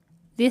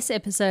This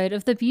episode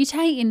of the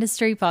Beauté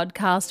Industry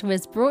Podcast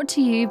was brought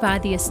to you by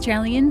the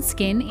Australian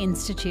Skin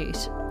Institute.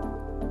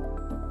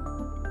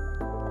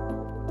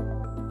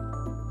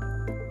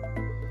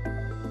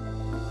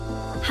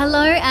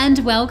 Hello and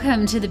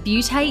welcome to the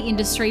Beauté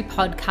Industry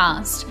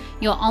Podcast,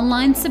 your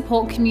online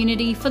support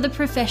community for the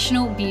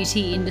professional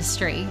beauty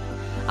industry.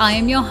 I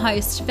am your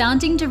host,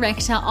 founding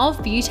director of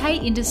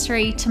Beauté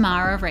Industry,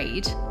 Tamara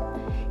Reid.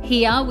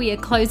 Here we are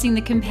closing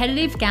the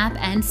competitive gap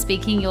and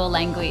speaking your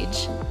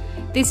language.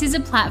 This is a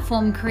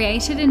platform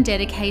created and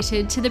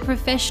dedicated to the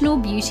professional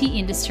beauty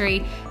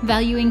industry,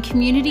 valuing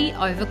community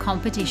over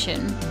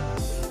competition.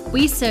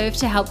 We serve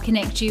to help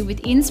connect you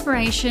with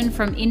inspiration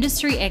from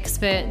industry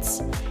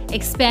experts,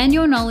 expand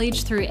your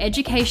knowledge through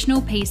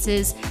educational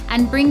pieces,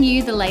 and bring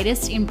you the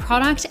latest in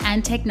product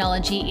and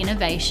technology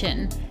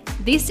innovation.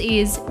 This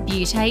is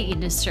Beauté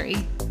Industry.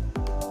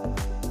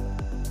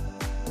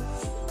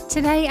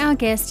 Today our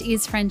guest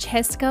is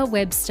Francesca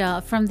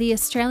Webster from the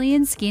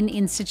Australian Skin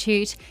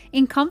Institute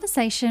in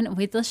conversation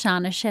with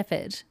Lashana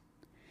Shepherd.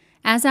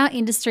 As our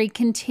industry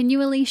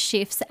continually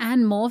shifts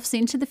and morphs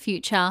into the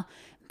future,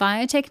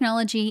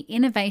 biotechnology,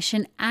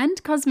 innovation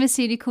and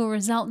cosmeceutical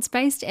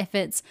results-based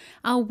efforts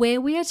are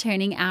where we are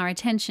turning our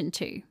attention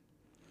to.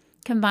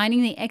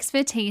 Combining the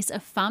expertise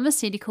of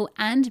pharmaceutical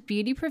and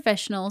beauty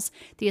professionals,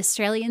 the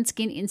Australian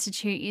Skin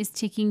Institute is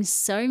ticking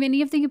so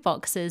many of the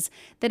boxes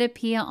that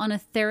appear on a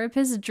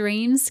therapist's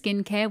dream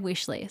skincare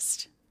wish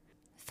list.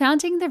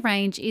 Founding the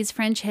range is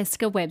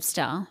Francesca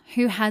Webster,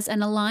 who has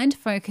an aligned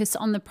focus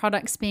on the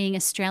products being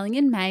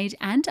Australian-made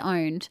and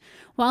owned,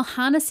 while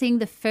harnessing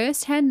the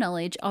first-hand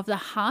knowledge of the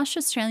harsh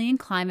Australian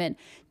climate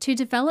to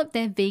develop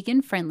their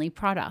vegan-friendly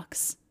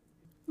products.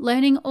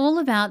 Learning all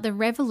about the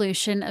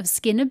revolution of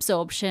skin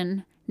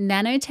absorption,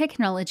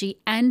 nanotechnology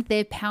and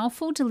their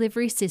powerful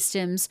delivery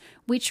systems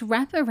which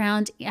wrap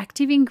around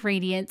active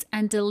ingredients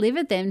and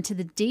deliver them to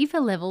the deeper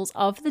levels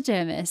of the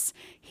dermis,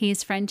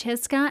 here's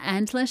Francesca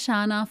and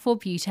Lashana for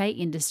Beauté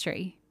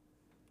Industry.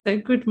 So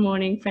good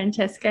morning,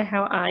 Francesca.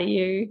 How are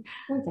you?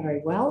 I'm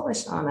very well,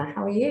 Lashana.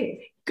 How are you?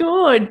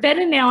 Good.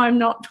 Better now I'm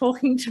not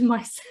talking to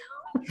myself.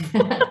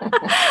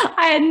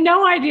 I had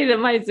no idea that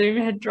my Zoom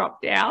had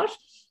dropped out.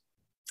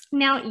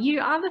 Now,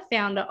 you are the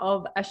founder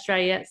of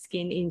Australia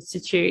Skin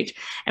Institute,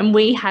 and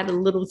we had a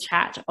little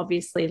chat,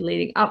 obviously,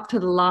 leading up to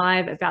the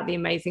live about the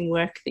amazing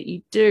work that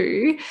you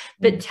do.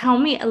 But tell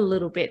me a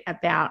little bit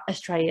about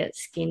Australia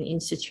Skin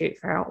Institute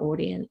for our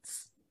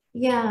audience.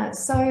 Yeah,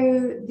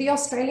 so the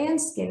Australian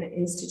Skin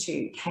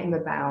Institute came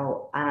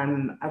about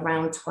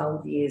around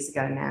 12 years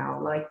ago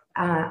now.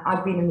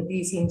 I've been in the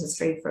beauty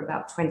industry for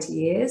about 20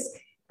 years,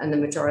 and the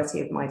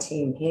majority of my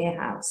team here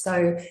have.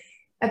 So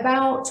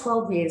about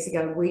 12 years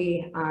ago,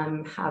 we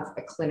have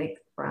a clinic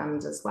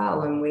brand as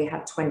well, and we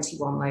had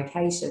 21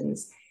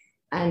 locations.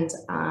 And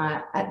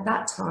at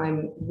that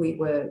time, we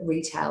were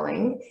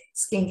retailing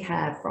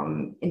skincare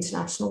from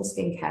international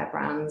skincare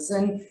brands.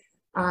 And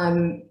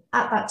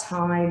at that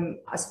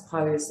time, I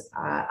suppose,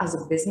 as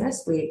a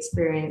business, we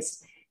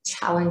experienced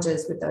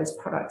challenges with those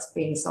products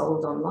being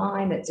sold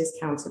online at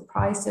discounted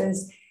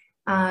prices.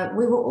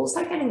 We were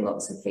also getting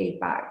lots of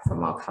feedback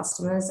from our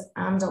customers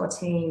and our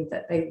team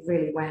that they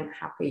really weren't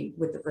happy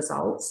with the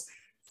results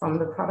from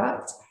the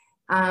product.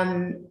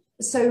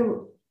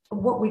 So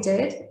what we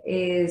did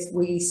is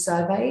we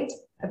surveyed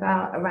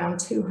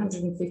around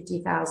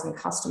 250,000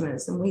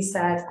 customers, and we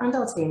said, and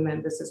our team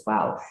members as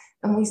well,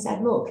 and we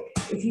said, look,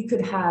 if you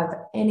could have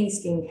any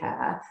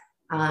skincare,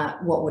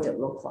 what would it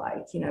look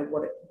like? You know,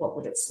 what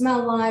would it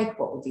smell like?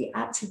 What would the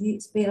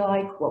attributes be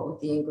like? What would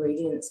the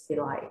ingredients be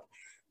like?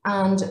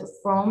 And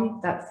from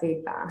that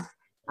feedback,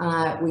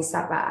 we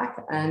sat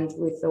back and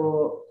we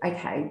thought,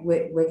 okay,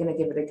 we're going to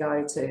give it a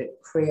go to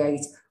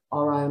create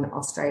our own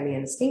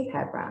Australian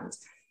skincare brand.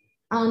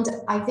 And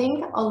I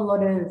think a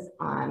lot of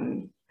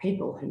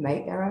people who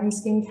make their own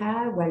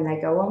skincare, when they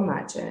go on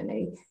that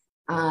journey,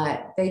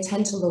 they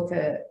tend to look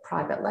at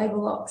private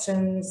label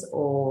options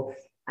or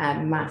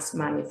mass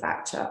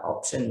manufacture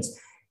options.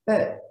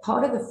 But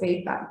part of the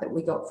feedback that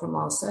we got from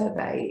our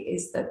survey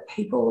is that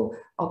people,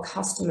 our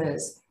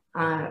customers,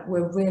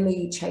 we're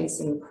really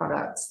chasing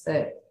products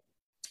that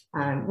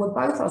were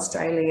both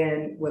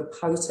Australian, were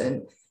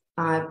potent,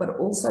 but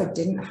also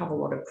didn't have a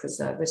lot of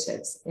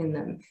preservatives in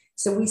them.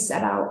 So we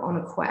set out on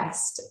a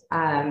quest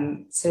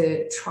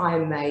to try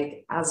and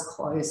make as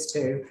close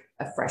to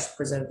a fresh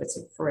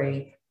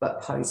preservative-free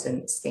but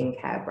potent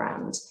skincare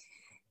brand.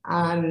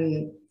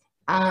 I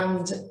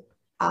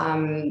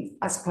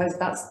suppose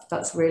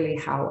that's really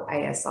how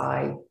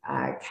ASI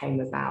came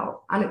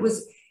about. And it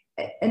was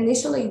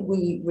initially,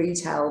 we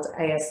retailed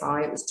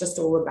ASI. It was just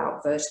all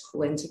about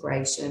vertical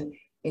integration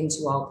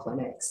into our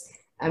clinics.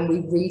 And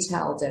we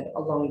retailed it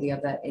along the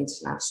other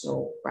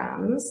international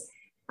brands.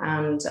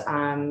 And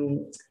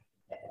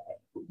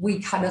we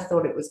kind of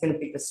thought it was going to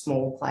be the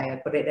small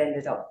player, but it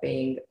ended up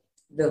being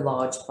the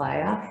large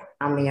player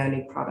and the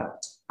only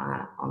product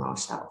on our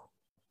shelf.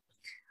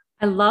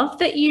 I love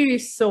that you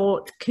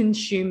sought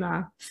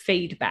consumer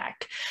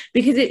feedback,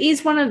 because it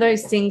is one of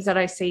those things that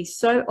I see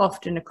so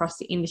often across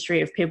the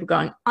industry of people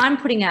going, I'm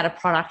putting out a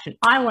product and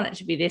I want it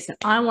to be this and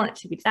I want it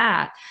to be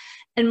that.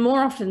 And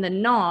more often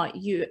than not,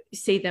 you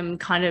see them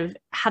kind of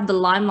have the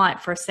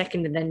limelight for a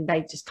second and then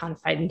they just kind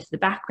of fade into the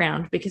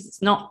background because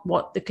it's not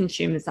what the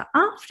consumers are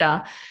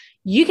after.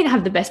 You can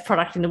have the best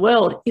product in the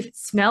world. If it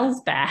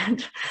smells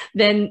bad,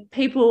 then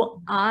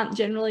people aren't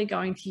generally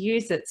going to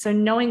use it. So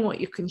knowing what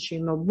your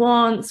consumer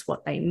wants,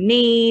 what they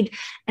need,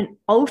 and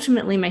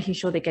ultimately making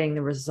sure they're getting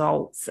the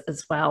results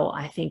as well,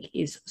 I think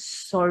is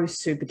so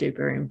super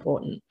duper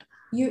important.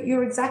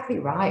 You're exactly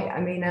right.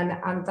 I mean,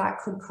 and that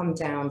could come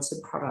down to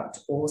product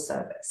or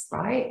service,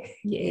 right?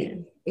 Yeah.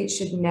 It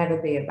should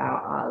never be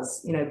about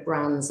us. You know,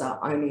 brands are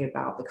only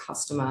about the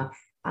customer.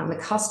 And the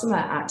customer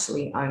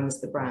actually owns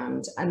the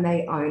brand, and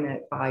they own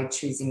it by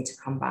choosing to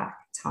come back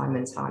time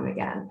and time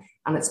again.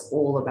 And it's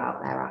all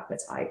about their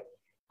appetite.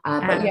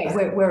 But yeah,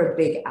 we're a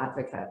big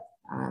advocate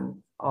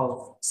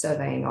of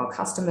surveying our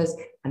customers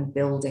and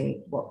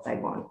building what they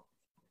want.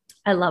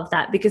 I love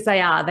that, because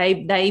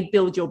they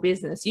build your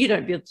business. You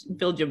don't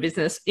build your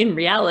business in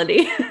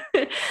reality.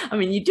 I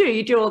mean, you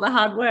do all the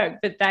hard work,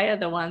 but they are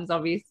the ones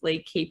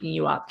obviously keeping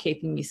you up,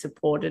 keeping you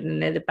supported,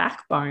 and they're the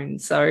backbone.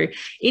 So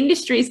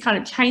industry's kind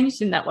of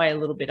changed in that way a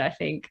little bit, I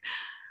think.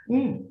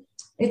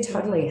 It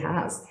totally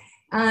has.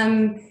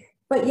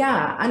 But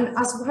yeah, and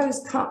I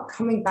suppose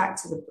coming back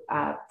to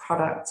the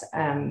product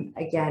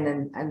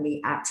again and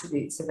the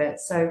attributes of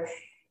it. So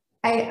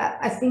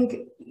I think,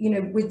 you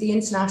know, with the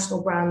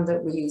international brand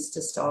that we used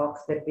to stock,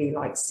 there'd be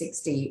like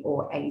 60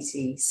 or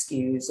 80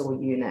 SKUs or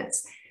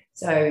units.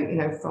 So, you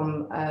know,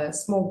 from a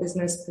small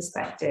business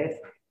perspective,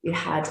 you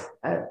had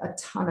a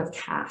ton of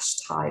cash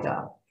tied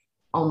up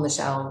on the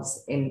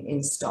shelves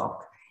in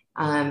stock,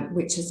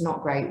 which is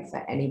not great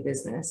for any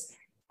business.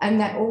 And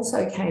there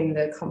also came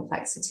the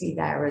complexity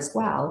there as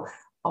well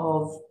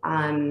of,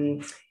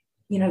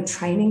 you know,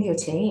 training your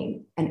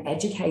team and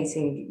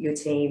educating your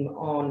team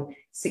on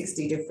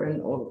 60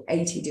 different or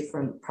 80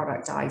 different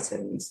product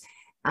items.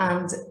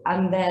 And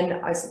then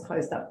I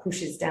suppose that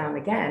pushes down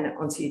again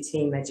onto your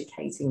team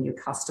educating your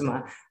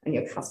customer, and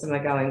your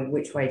customer going,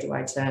 which way do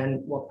I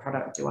turn? What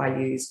product do I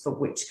use for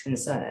which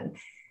concern?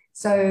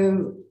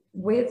 So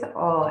with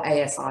our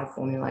ASI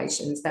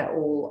formulations, they're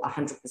all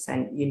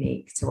 100%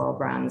 unique to our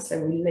brand. So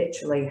we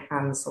literally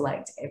hand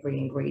select every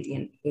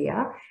ingredient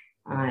here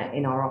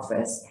in our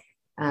office.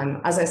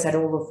 As I said,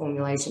 all the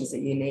formulations are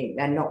unique.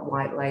 They're not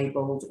white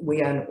labeled.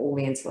 We own all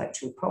the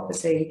intellectual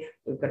property.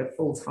 We've got a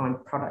full-time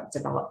product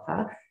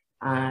developer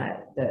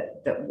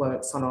that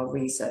works on our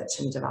research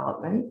and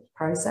development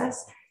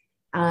process.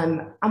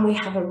 And we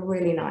have a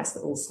really nice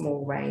little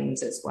small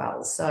range as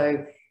well.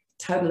 So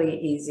totally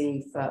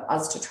easy for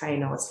us to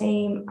train our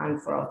team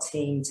and for our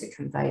team to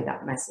convey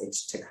that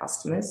message to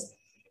customers.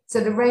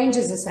 So the range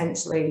is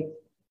essentially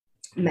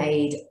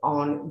made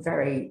on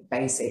very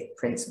basic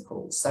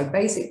principles. So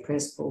basic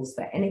principles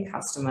that any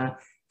customer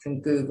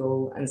can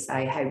Google and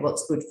say, hey,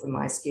 what's good for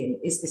my skin?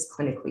 Is this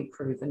clinically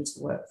proven to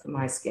work for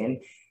my skin?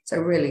 So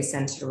really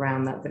centered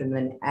around that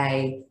vitamin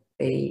A,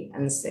 B,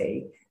 and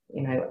C.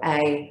 You know,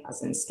 A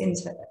as in skin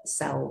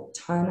cell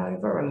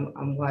turnover, and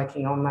I'm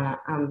working on that,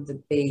 and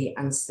the B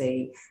and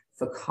C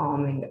for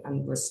calming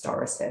and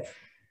restorative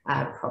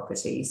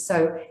properties.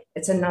 So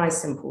it's a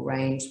nice simple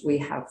range. We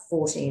have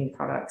 14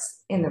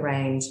 products in the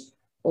range,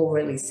 all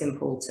really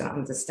simple to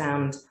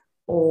understand,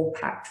 all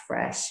packed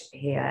fresh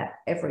here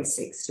every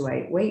 6 to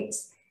 8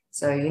 weeks.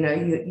 So, you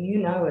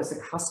know as a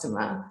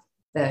customer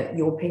that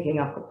you're picking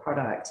up a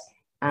product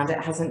and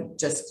it hasn't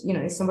just, you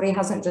know, somebody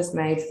hasn't just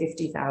made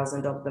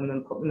 50,000 of them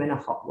and put them in a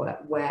hot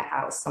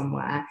warehouse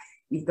somewhere.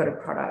 You've got a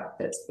product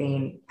that's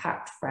been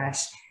packed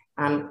fresh,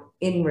 and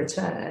in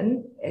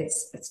return,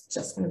 it's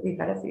just going to be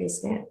better for your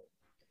skin.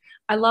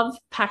 I love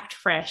packed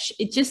fresh.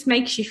 It just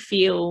makes you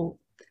feel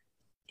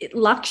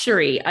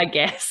luxury, I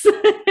guess.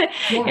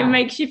 Yeah. It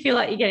makes you feel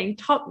like you're getting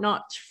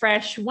top-notch,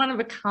 fresh, one of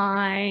a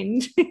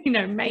kind, you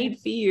know, made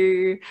for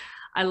you.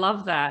 I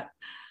love that.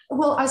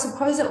 Well, I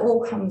suppose it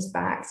all comes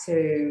back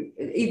to,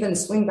 even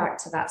swing back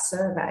to that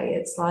survey.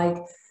 It's like,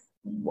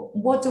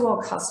 what do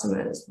our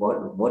customers,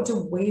 what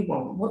do we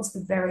want? What's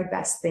the very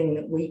best thing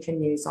that we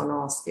can use on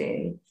our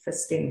skin for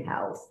skin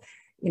health?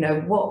 You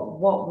know,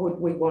 what would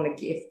we want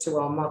to give to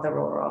our mother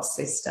or our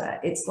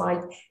sister? It's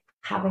like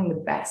having the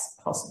best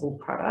possible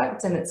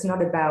product, and it's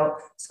not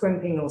about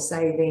scrimping or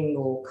saving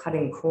or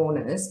cutting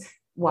corners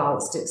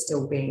whilst it's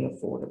still being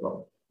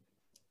affordable.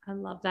 I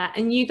love that.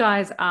 And you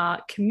guys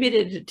are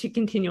committed to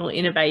continual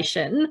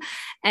innovation,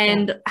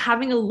 and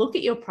having a look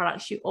at your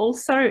products. You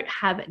also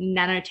have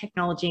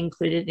nanotechnology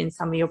included in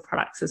some of your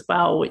products as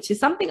well, which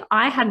is something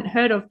I hadn't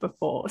heard of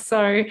before.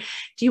 So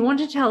do you want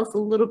to tell us a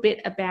little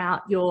bit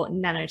about your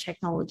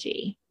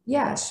nanotechnology?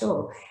 Yeah,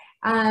 sure.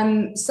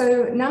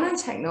 So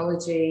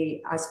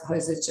nanotechnology, I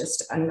suppose, is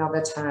just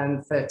another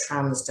term for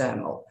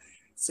transdermal.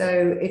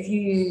 So if you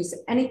use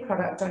any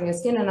product on your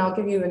skin, and I'll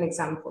give you an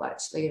example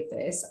actually of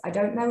this. I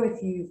don't know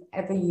if you've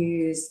ever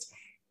used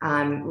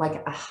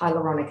like a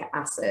hyaluronic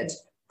acid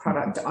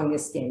product on your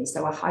skin.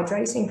 So a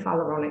hydrating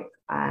hyaluronic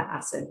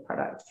acid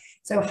product.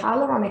 So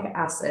hyaluronic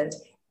acid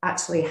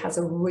actually has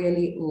a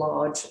really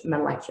large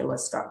molecular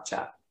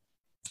structure.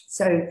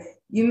 So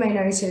you may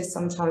notice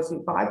sometimes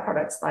you buy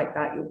products like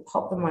that, you'll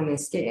pop them on your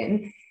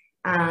skin,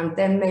 and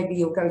then maybe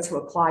you'll go to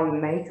apply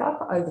your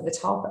makeup over the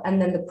top,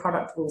 and then the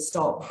product will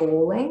start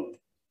balling.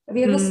 Have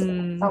you ever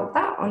felt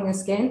that on your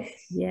skin?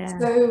 Yeah.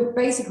 So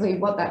basically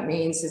what that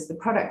means is the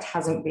product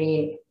hasn't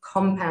been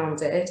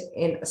compounded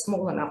in a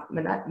small enough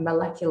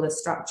molecular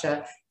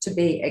structure to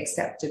be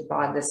accepted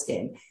by the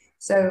skin.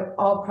 So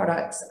our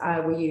products,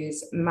 we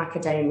use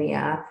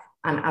macadamia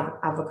and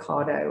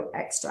avocado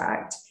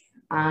extract.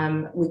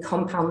 We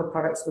compound the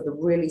products with a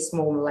really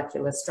small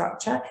molecular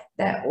structure.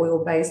 They're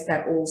oil-based,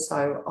 they're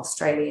also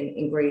Australian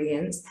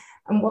ingredients.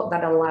 And what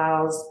that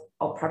allows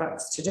our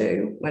products to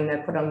do when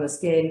they're put on the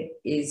skin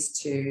is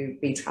to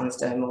be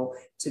transdermal,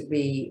 to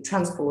be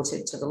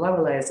transported to the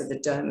lower layers of the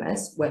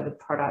dermis where the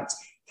product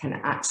can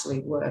actually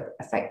work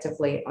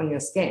effectively on your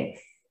skin.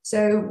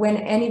 So when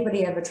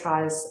anybody ever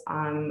tries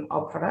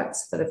our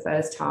products for the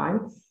first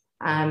time,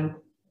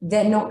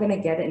 they're not going to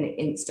get an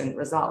instant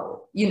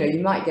result. You know,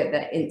 you might get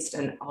that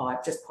instant, oh,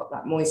 I've just put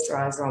that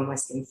moisturizer on, my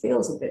skin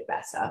feels a bit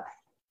better.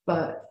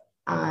 But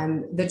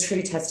the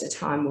true test of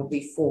time will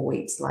be 4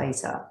 weeks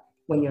later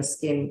when your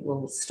skin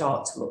will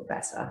start to look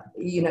better,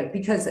 you know,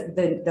 because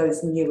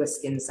those newer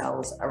skin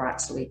cells are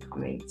actually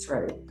coming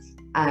through.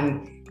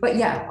 But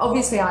yeah,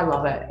 obviously I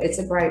love it. It's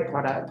a great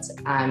product,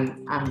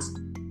 and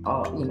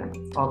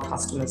our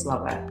customers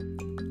love it.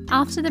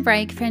 After the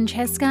break,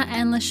 Francesca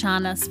and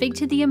Lashana speak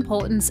to the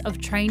importance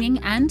of training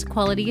and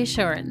quality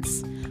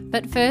assurance.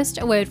 But first,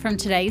 a word from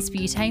today's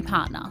beauty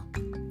partner.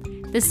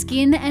 The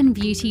Skin and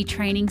Beauty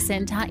Training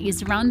Centre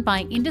is run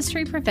by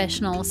industry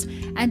professionals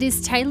and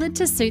is tailored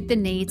to suit the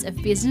needs of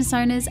business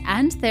owners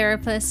and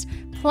therapists,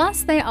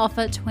 plus they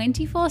offer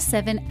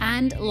 24/7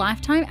 and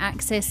lifetime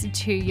access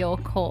to your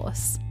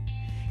course.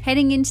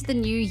 Heading into the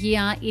new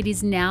year, it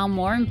is now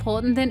more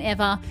important than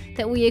ever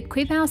that we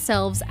equip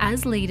ourselves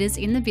as leaders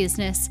in the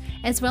business,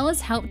 as well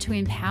as help to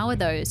empower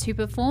those who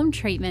perform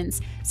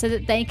treatments so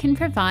that they can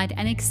provide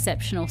an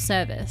exceptional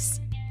service.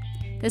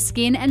 The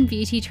Skin and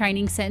Beauty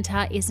Training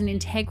Centre is an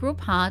integral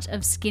part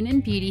of Skin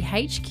and Beauty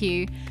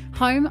HQ,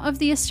 home of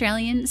the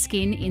Australian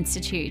Skin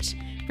Institute,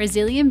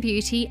 Brazilian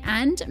Beauty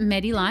and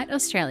Medilite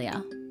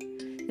Australia.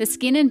 The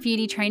Skin and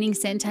Beauty Training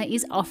Centre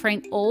is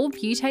offering all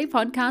Beauty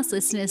podcast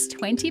listeners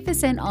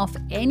 20% off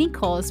any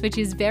course, which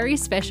is very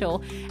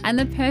special and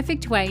the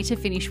perfect way to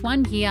finish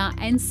one year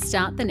and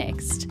start the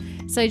next.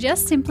 So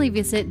just simply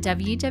visit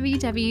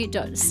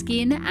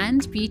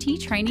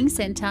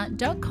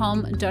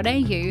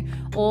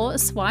www.skinandbeautytrainingcentre.com.au or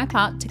swipe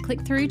up to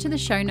click through to the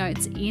show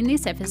notes in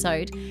this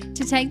episode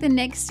to take the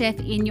next step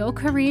in your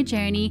career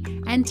journey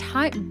and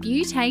type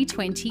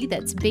BEAUTE20,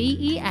 that's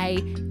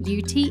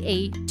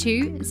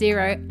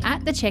BEAUTE20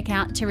 at the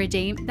checkout to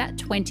redeem that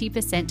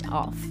 20%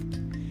 off.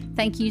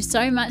 Thank you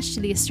so much to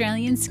the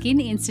Australian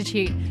Skin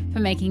Institute for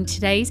making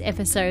today's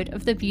episode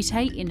of the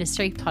Beauty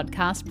Industry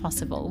Podcast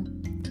possible.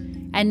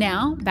 And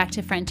now back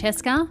to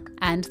Francesca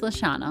and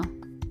Lashana.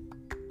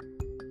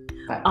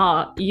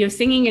 You're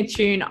singing a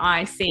tune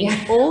I sing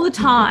all the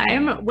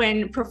time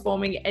when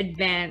performing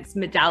advanced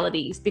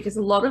modalities, because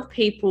a lot of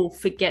people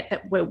forget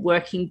that we're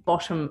working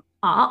bottom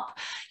up.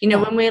 You know,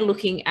 when we're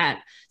looking at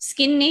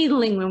skin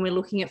needling, when we're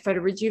looking at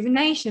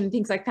photorejuvenation,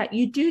 things like that,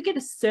 you do get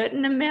a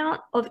certain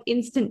amount of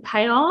instant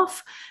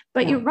payoff.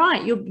 But you're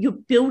right, you're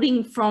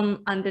building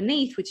from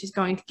underneath, which is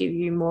going to give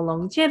you more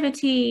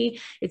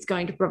longevity. It's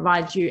going to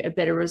provide you a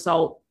better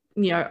result,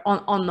 you know,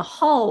 on the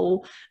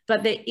whole.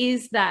 But there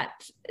is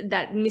that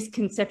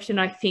misconception,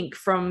 I think,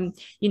 from,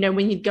 you know,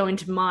 when you go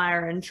into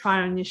Myer and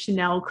try on your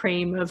Chanel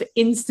cream of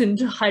instant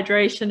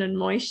hydration and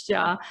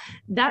moisture,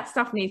 that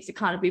stuff needs to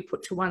kind of be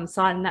put to one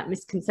side, and that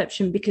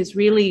misconception, because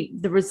really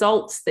the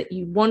results that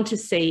you want to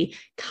see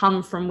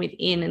come from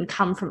within and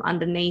come from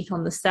underneath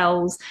on the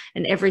cells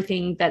and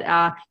everything that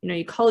are, you know,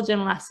 your collagen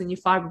elastin, your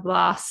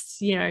fibroblasts,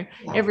 you know,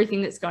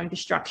 everything that's going to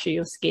structure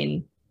your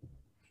skin.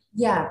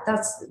 Yeah,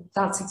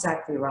 that's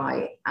exactly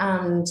right.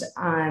 And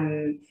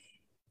and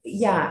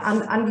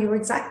you're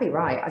exactly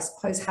right. I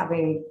suppose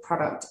having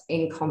product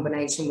in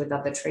combination with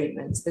other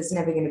treatments, there's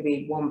never going to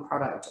be one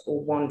product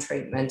or one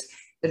treatment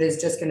that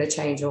is just going to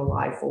change your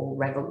life or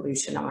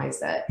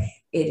revolutionize it.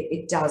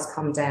 It does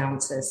come down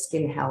to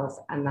skin health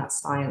and that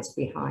science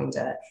behind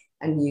it,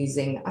 and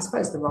using, I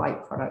suppose, the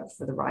right product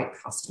for the right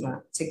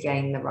customer to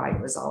gain the right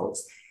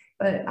results.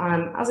 But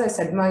as I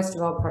said, most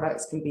of our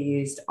products can be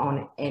used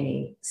on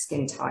any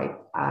skin type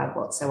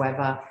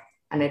whatsoever.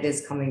 And it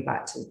is coming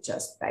back to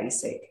just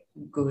basic,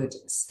 good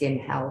skin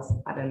health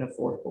at an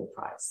affordable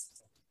price.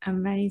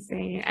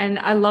 Amazing. And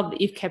I love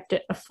that you've kept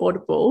it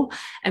affordable.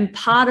 And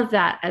part of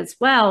that as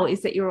well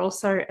is that you're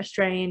also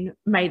Australian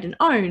made and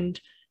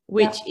owned,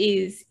 which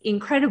is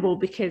incredible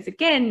because,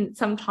 again,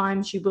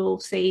 sometimes you will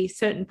see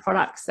certain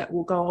products that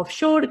will go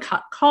offshore to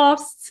cut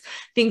costs.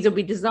 Things will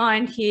be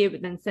designed here,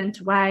 but then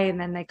sent away and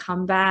then they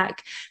come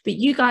back. But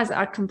you guys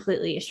are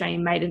completely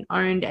Australian made and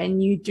owned,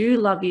 and you do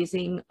love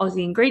using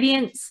Aussie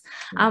ingredients.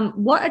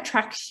 What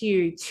attracts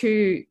you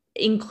to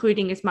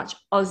including as much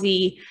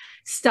Aussie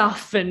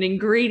stuff and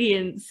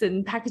ingredients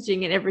and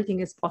packaging and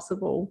everything as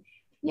possible?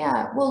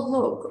 Yeah, well,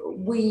 look,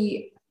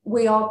 we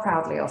are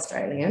proudly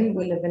Australian.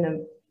 We live in a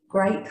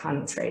great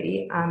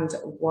country, and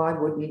why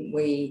wouldn't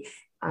we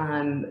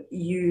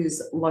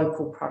use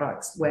local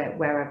products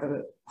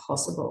wherever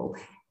possible?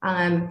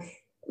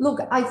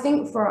 Look, I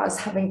think for us,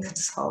 having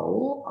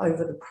control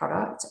over the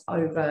product,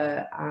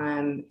 over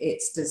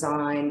its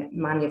design,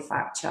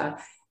 manufacture,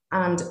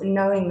 and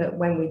knowing that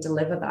when we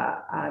deliver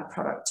that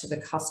product to the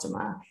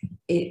customer,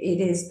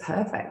 it is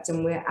perfect,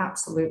 and we're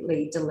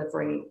absolutely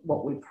delivering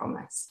what we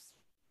promise.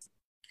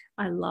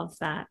 I love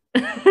that.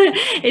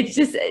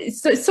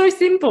 It's so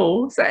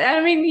simple. So,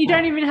 I mean, you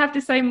don't even have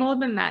to say more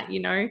than that, you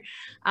know.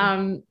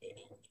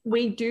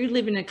 We do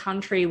live in a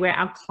country where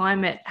our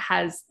climate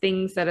has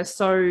things that are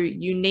so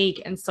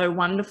unique and so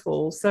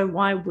wonderful. So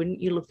why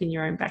wouldn't you look in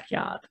your own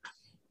backyard?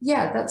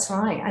 Yeah, that's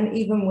right. And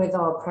even with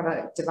our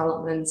product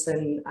development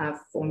and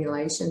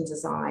formulation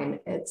design,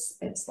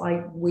 it's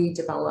like we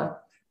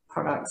develop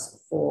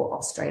products for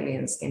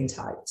Australian skin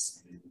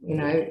types, you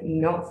know,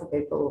 not for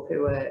people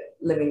who are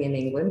living in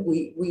England.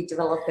 We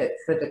develop it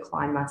for the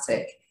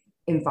climatic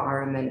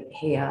environment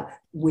here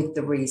with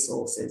the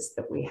resources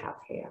that we have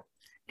here.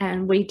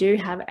 And we do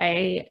have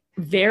a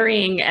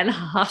varying and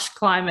harsh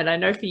climate. I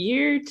know for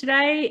you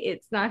today,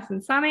 it's nice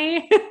and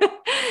sunny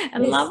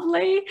and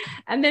lovely.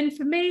 And then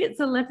for me, it's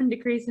 11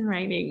 degrees and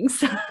raining.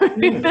 So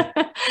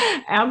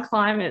our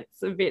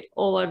climate's a bit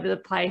all over the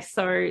place.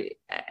 So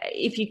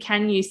if you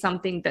can use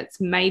something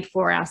that's made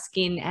for our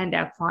skin and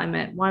our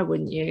climate, why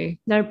wouldn't you?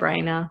 No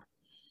brainer.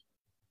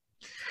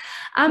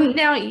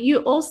 Now, you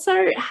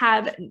also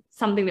have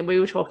something that we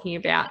were talking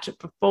about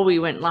before we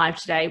went live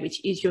today,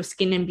 which is your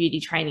Skin and Beauty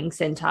Training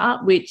Centre,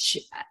 which,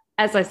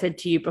 as I said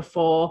to you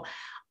before,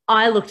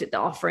 I looked at the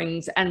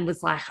offerings and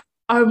was like,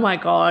 oh my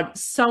God,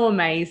 so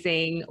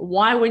amazing.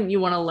 Why wouldn't you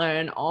want to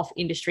learn off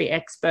industry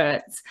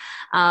experts?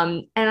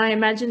 And I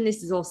imagine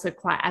this is also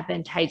quite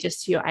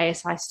advantageous to your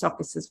ASI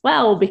stockists as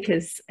well,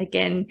 because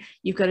again,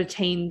 you've got a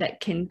team that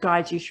can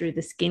guide you through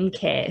the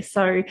skincare.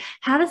 So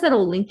how does that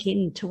all link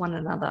into one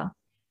another?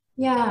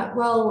 Yeah,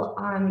 well,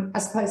 I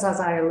suppose as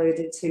I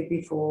alluded to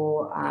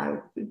before,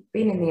 I've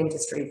been in the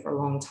industry for a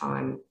long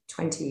time,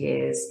 20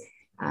 years.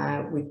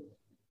 We've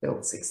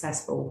built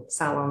successful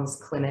salons,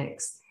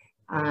 clinics.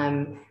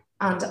 And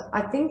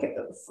I think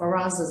for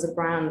us as a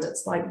brand,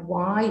 it's like,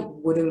 why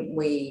wouldn't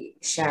we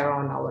share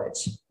our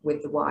knowledge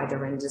with the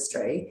wider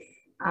industry?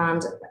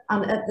 And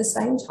at the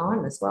same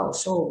time as well,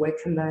 sure, we're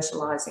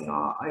commercializing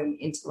our own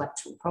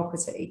intellectual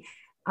property,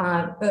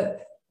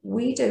 but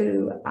we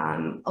do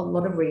a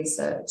lot of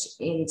research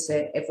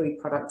into every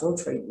product or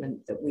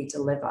treatment that we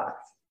deliver.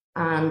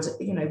 And,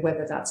 you know,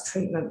 whether that's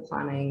treatment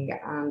planning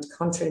and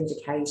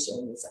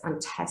contraindications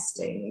and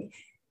testing,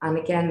 and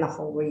again, the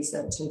whole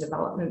research and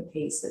development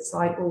piece, it's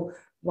like, well,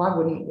 why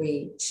wouldn't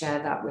we share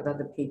that with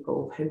other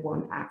people who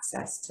want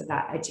access to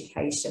that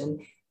education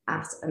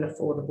at an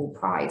affordable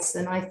price?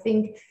 And I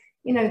think,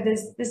 you know,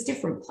 there's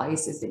different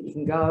places that you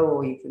can go,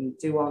 or you can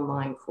do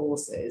online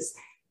courses.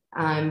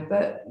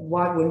 But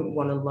why wouldn't you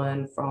want to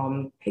learn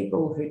from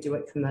people who do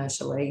it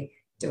commercially,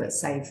 do it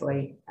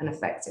safely and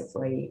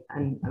effectively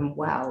and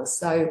well?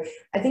 So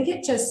I think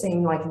it just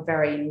seemed like a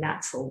very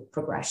natural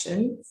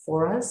progression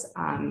for us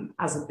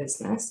as a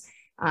business,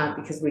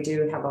 because we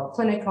do have our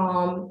clinic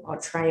arm, our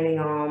training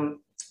arm,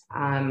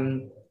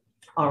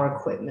 our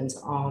equipment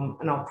arm,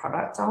 and our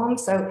product arm.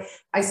 So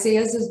I see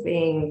us as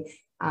being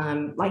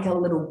like a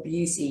little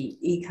beauty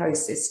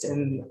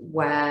ecosystem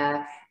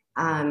where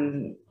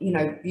you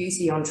know,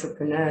 beauty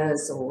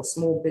entrepreneurs or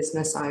small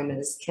business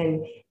owners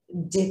can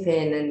dip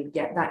in and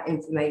get that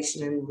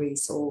information and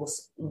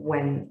resource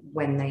when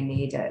they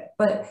need it.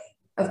 But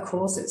of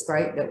course, it's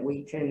great that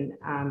we can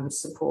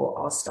support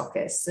our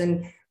stockists.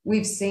 And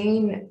we've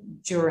seen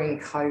during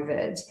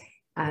COVID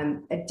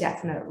a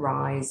definite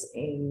rise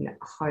in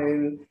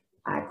home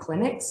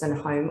clinics and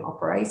home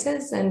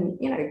operators. And,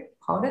 you know,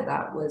 part of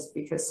that was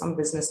because some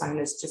business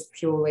owners just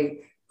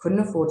purely couldn't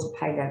afford to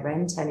pay their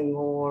rent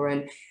anymore.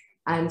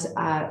 And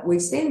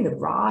we've seen the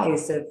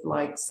rise of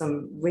like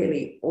some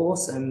really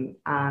awesome,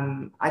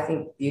 I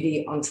think,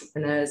 beauty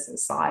entrepreneurs and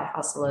side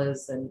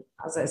hustlers, and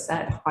as I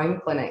said,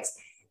 home clinics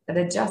that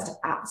are just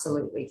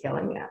absolutely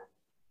killing it.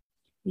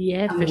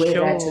 Yeah, and we're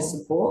there to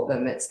support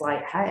them. It's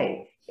like,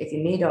 hey, if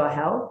you need our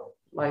help,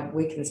 like,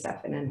 we can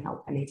step in and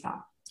help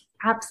anytime.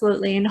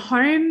 Absolutely. And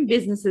home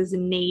businesses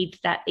need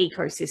that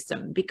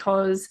ecosystem,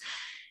 because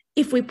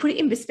if we put it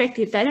in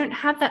perspective, they don't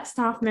have that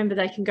staff member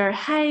they can go,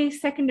 hey,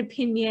 second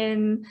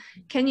opinion,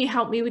 can you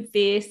help me with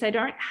this? They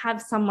don't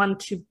have someone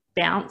to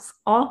bounce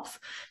off.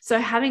 So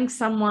having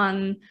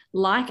someone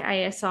like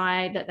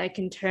ASI that they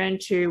can turn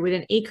to with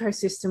an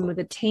ecosystem, with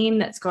a team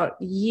that's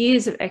got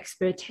years of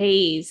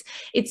expertise,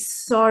 it's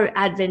so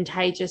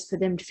advantageous for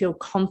them to feel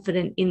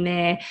confident in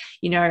their,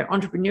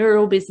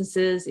 entrepreneurial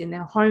businesses, in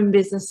their home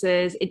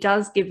businesses. It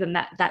does give them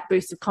that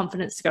boost of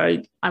confidence to go,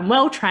 I'm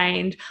well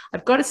trained,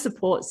 I've got a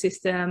support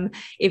system.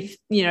 If,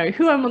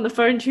 who I'm on the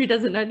phone to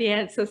doesn't know the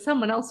answer,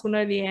 someone else will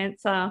know the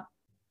answer.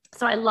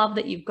 So I love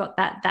that you've got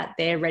that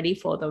there ready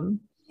for them.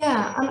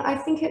 Yeah, and I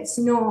think it's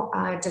not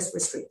just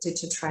restricted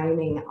to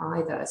training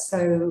either.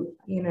 So,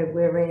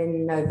 we're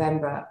in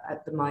November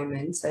at the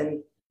moment,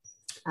 and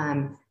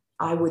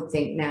I would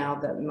think now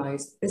that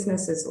most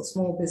businesses or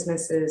small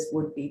businesses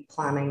would be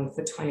planning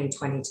for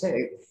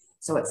 2022.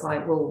 So it's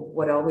like, well,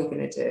 what are we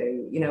going to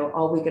do?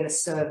 Are we going to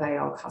survey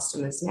our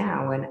customers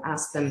now and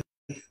ask them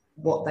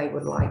what they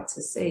would like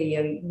to see?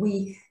 And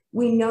we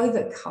know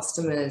that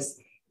customers,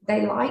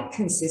 they like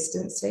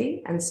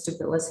consistency and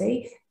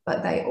stability,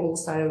 but they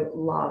also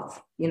love,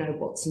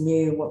 what's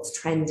new, what's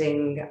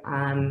trending,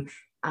 and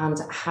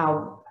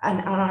how,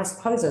 and I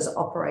suppose as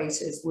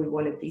operators, we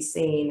want to be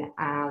seen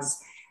as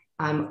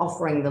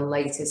offering the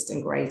latest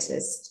and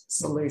greatest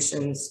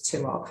solutions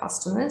to our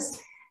customers.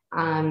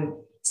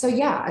 So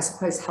yeah, I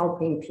suppose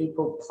helping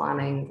people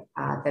planning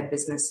their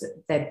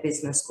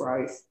business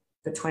growth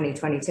for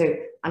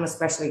 2022, and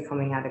especially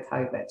coming out of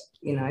COVID,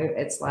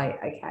 it's like,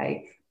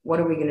 okay, what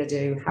are we going to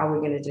do? How are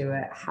we going to do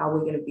it? How are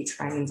we going to be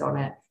trained on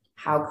it?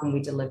 How can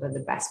we deliver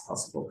the best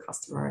possible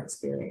customer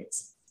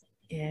experience?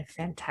 Yeah,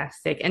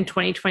 fantastic. And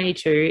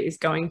 2022 is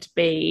going to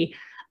be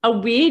a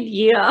weird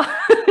year.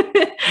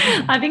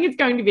 I think it's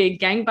going to be a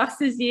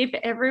gangbusters year for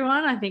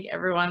everyone. I think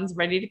everyone's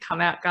ready to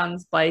come out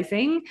guns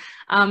blazing.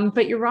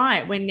 But you're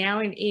right. We're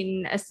now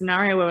in a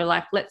scenario where we're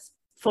like, let's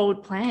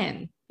forward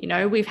plan.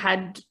 We've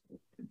had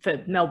for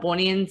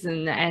Melbournians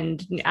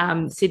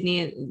and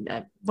Sydney,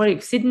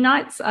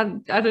 Sydneyites?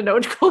 I don't know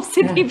what to call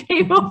Sydney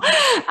people.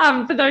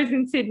 For those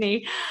in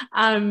Sydney,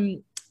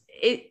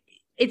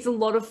 it's a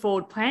lot of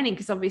forward planning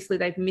because obviously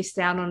they've missed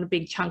out on a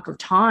big chunk of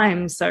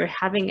time. So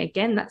having,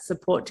 again, that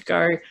support to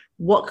go,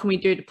 what can we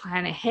do to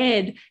plan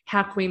ahead?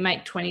 How can we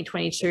make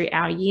 2022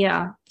 our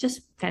year?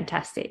 Just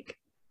fantastic.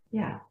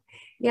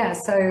 Yeah,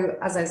 so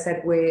as I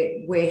said,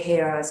 we're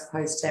here, I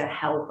suppose, to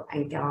help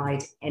and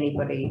guide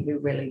anybody who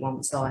really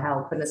wants our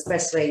help, and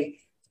especially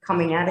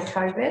coming out of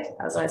COVID,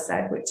 as I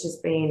said, which has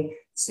been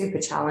super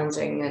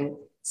challenging. And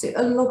so,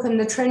 look, and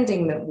the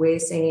trending that we're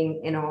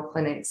seeing in our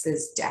clinics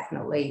is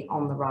definitely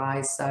on the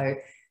rise. So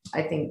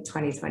I think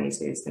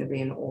 2022 is going to be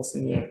an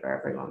awesome year for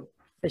everyone.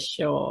 For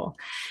sure.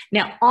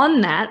 Now,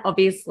 on that,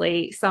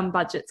 obviously, some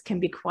budgets can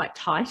be quite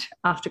tight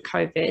after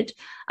COVID.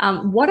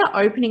 What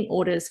are opening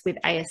orders with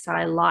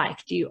ASI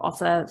like? Do you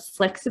offer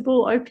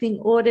flexible opening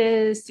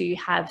orders? Do you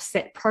have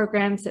set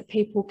programs that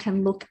people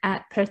can look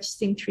at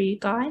purchasing through you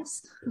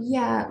guys?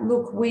 Yeah,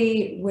 look,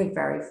 we're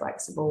very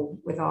flexible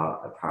with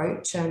our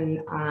approach,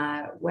 and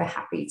we're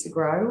happy to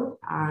grow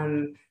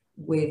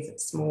with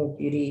small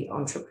beauty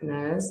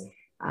entrepreneurs,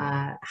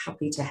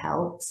 happy to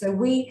help. So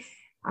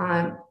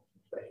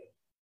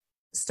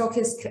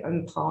stockists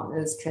and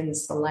partners can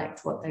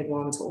select what they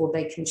want, or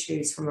they can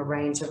choose from a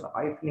range of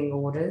opening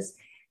orders.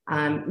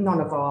 None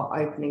of our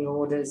opening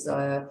orders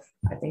are,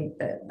 I think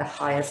that the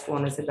highest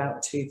one is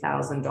about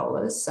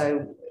 $2,000.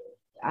 So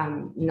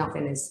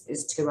nothing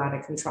is too out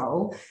of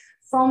control.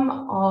 From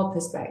our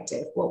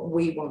perspective, what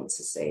we want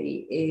to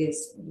see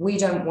is we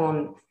don't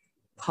want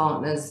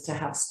partners to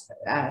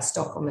have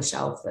stock on the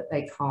shelf that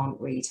they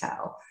can't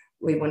retail.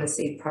 We want to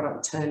see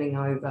product turning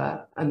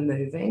over and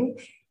moving.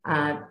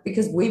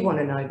 Because we want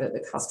to know that the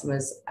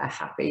customers are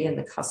happy and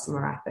the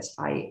customer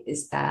appetite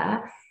is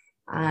there.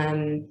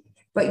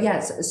 But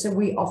yes, so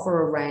we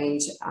offer a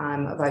range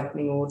of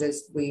opening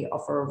orders. We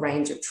offer a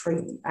range of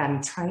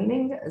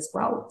training as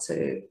well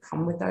to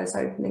come with those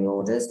opening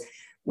orders.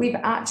 We've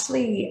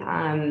actually,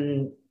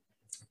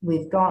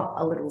 we've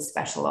got a little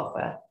special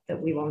offer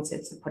that we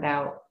wanted to put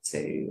out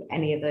to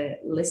any of the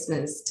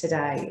listeners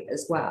today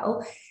as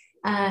well.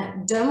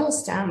 Dermal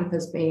stamp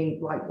has been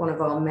like one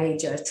of our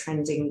major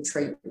trending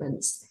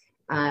treatments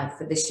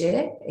for this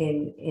year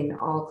in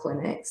our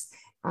clinics.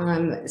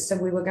 So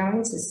we were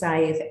going to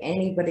say, if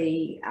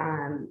anybody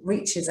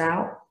reaches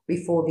out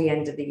before the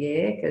end of the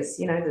year, because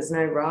there's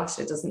no rush,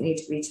 it doesn't need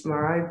to be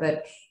tomorrow,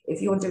 but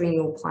if you're doing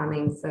your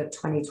planning for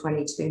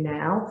 2022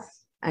 now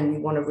and you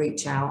want to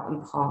reach out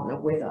and partner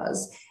with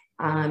us,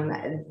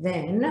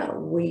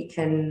 then we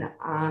can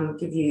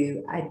give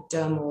you a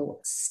dermal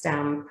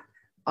stamp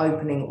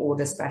opening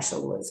order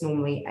special. It's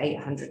normally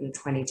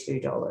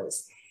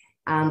 $822.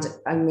 And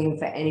I mean,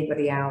 for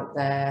anybody out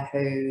there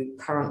who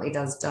currently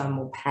does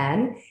dermal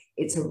pen,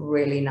 it's a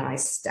really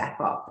nice step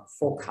up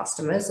for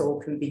customers,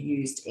 or can be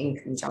used in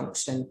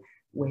conjunction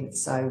with.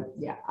 So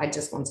yeah, I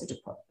just wanted to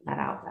put that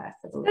out there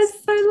for the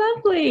listeners. That's so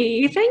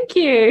lovely. Thank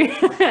you.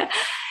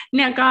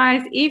 Now,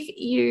 guys, if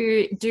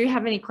you do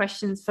have any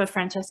questions for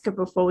Francesca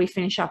before we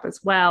finish up as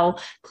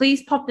well,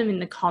 please pop them in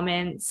the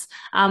comments,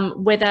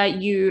 whether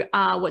you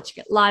are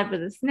watching it live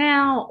with us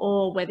now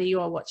or whether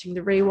you are watching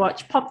the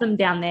rewatch, pop them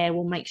down there.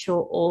 We'll make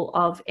sure all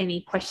of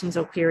any questions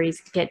or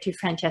queries get to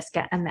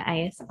Francesca and the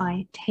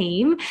ASI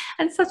team.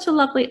 And such a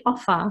lovely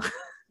offer.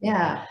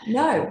 Yeah,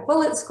 no,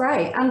 well, it's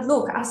great. And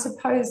look, I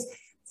suppose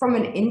from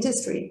an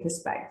industry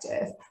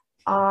perspective,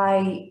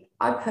 I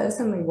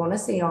personally want to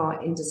see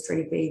our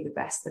industry be the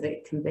best that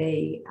it can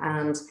be,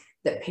 and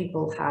that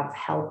people have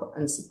help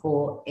and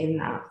support in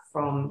that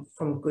from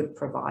good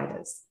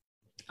providers.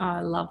 Oh,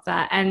 I love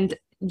that. And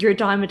you're a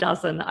dime a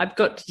dozen, I've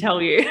got to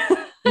tell you.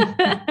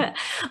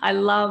 I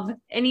love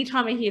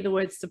anytime I hear the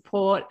word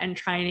support and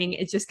training,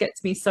 it just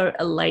gets me so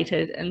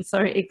elated and so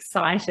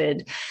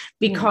excited,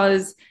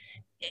 because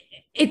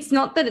it's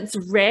not that it's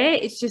rare,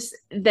 it's just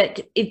that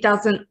it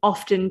doesn't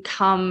often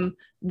come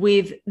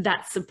with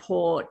that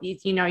support.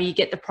 You know, you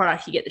get the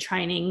product, you get the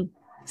training,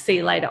 see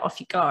you later, off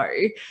you go.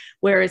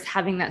 Whereas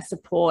having that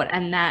support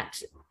and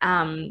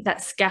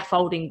that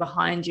scaffolding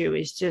behind you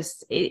is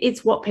just,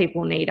 it's what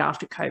people need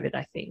after COVID,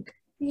 I think.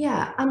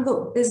 Yeah, and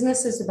look,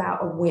 business is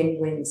about a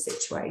win-win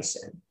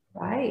situation,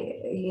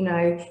 right? You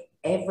know,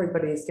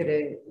 everybody's going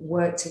to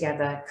work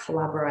together,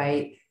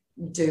 collaborate,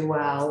 do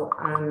well,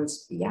 and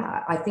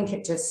yeah, I think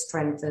it just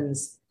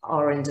strengthens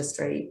our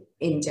industry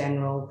in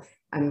general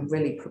and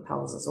really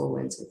propels us all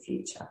into the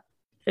future.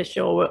 For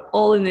sure, we're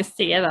all in this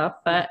together.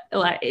 But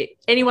like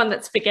anyone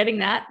that's forgetting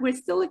that, we're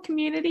still a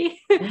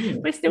community.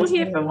 We're still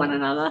here for one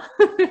another.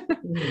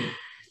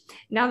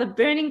 Now, the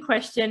burning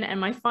question and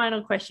my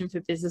final question for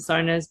business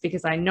owners,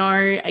 because I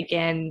know,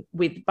 again,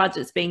 with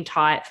budgets being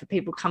tight for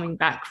people coming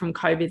back from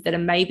COVID that are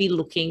maybe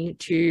looking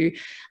to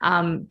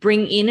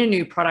bring in a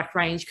new product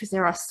range, because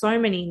there are so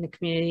many in the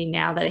community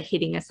now that are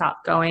hitting us up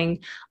going,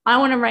 I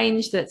want a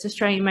range that's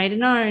Australian made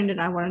and owned, and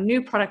I want a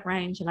new product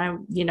range.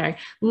 And you know,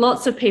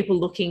 lots of people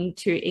looking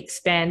to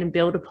expand and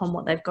build upon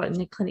what they've got in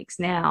their clinics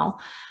now.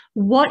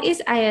 What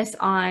is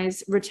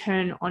ASI's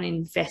return on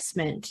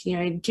investment? You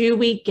know, do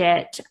we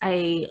get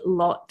a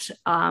lot?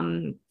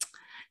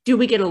 Do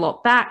we get a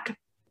lot back?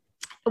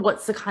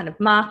 What's the kind of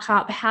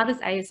markup? How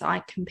does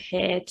ASI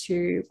compare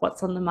to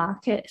what's on the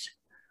market?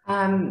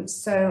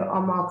 So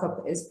our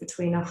markup is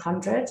between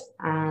 100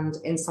 and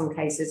in some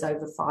cases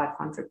over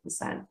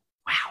 500%.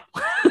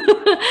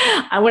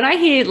 Wow. When I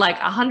hear like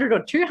 100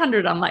 or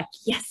 200, I'm like,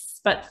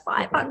 yes, but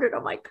 500,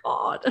 oh my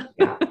God.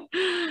 Yeah.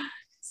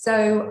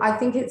 So I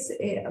think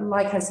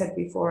like I said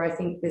before, I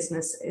think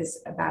business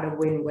is about a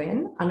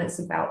win-win, and it's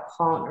about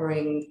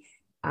partnering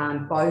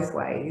both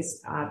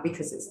ways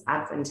because it's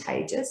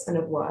advantageous and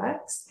it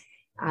works.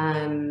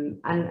 And,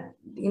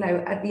 you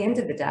know, at the end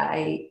of the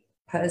day,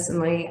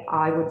 personally,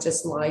 I would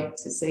just like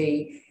to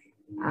see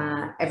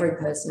every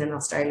person in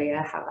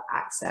Australia have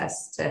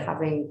access to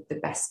having the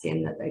best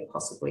skin that they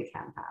possibly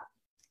can have.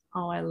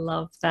 Oh, I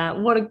love that.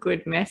 What a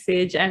good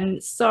message,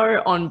 and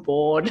so on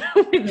board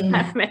with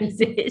that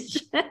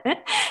message.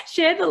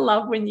 Share the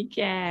love when you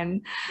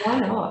can.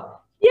 Why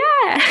not?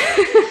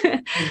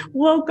 Yeah.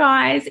 Well,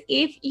 guys,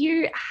 if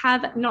you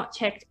have not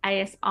checked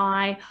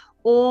ASI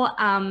or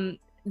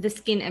the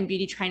Skin and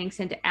Beauty Training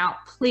Centre out,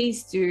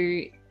 please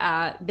do.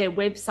 Their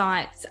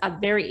websites are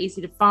very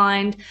easy to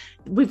find.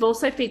 We've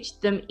also featured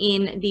them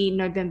in the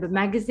November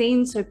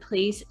magazine, so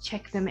please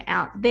check them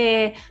out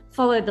there.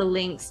 Follow the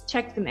links,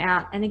 check them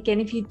out. And again,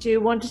 if you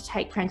do want to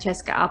take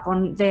Francesca up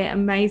on their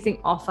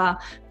amazing offer,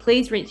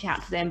 please reach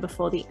out to them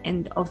before the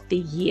end of the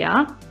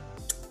year.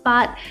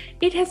 But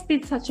it has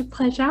been such a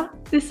pleasure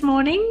this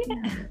morning.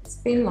 It's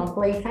been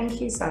lovely.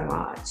 Thank you so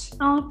much.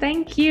 Oh,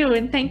 thank you.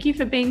 And thank you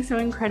for being so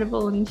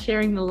incredible and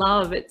sharing the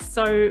love. It's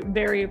so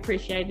very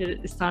appreciated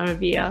at this time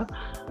of year.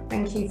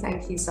 Thank you.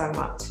 Thank you so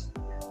much.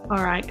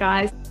 All right,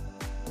 guys.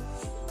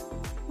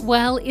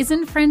 Well,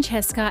 isn't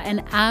Francesca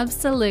an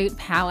absolute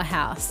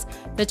powerhouse?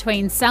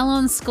 Between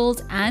salons,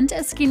 schools, and a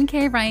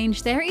skincare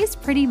range, there is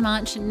pretty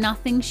much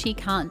nothing she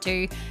can't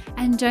do.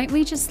 And don't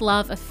we just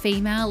love a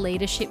female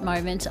leadership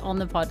moment on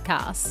the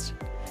podcast?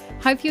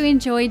 Hope you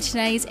enjoyed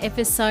today's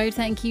episode.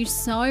 Thank you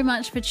so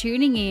much for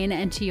tuning in,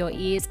 and to your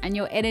ears and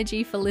your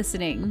energy for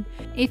listening.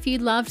 If you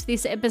loved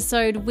this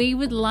episode, we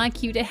would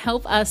like you to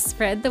help us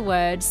spread the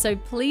word. So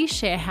please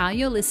share how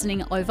you're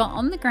listening over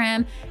on the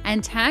gram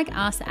and tag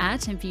us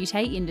at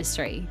Beauté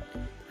Industry.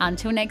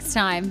 Until next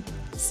time,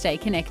 stay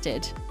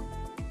connected.